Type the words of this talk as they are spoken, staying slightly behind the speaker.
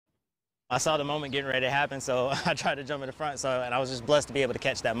I saw the moment getting ready to happen, so I tried to jump in the front, and I was just blessed to be able to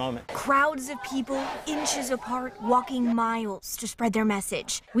catch that moment. Crowds of people, inches apart, walking miles to spread their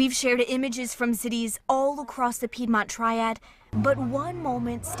message. We've shared images from cities all across the Piedmont Triad, but one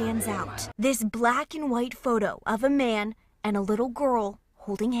moment stands out. This black and white photo of a man and a little girl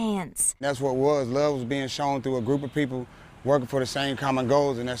holding hands. That's what it was. Love was being shown through a group of people working for the same common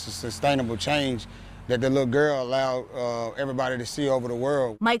goals, and that's a sustainable change that the little girl allowed everybody to see over the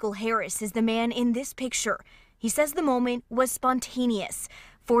world. Michael Harris is the man in this picture. He says the moment was spontaneous.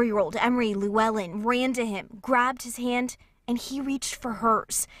 4-year-old Emery Llewellyn ran to him, grabbed his hand, and he reached for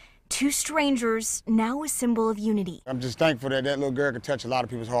hers. Two strangers, now a symbol of unity. I'm just thankful that that little girl could touch a lot of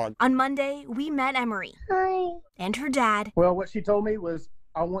people's heart. On Monday, we met Emery. Hi. And her dad. Well, what she told me was,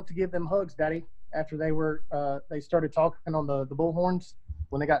 I want to give them hugs, Daddy. After they started talking on the bullhorns,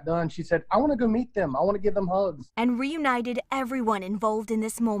 when they got done, she said, I want to go meet them. I want to give them hugs. And reunited everyone involved in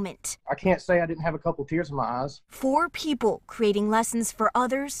this moment. I can't say I didn't have a couple tears in my eyes. 4 people creating lessons for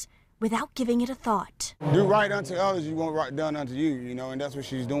others without giving it a thought. Do right unto others, you want right done unto you, and that's what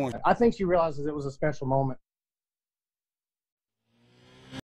she's doing. I think she realizes it was a special moment.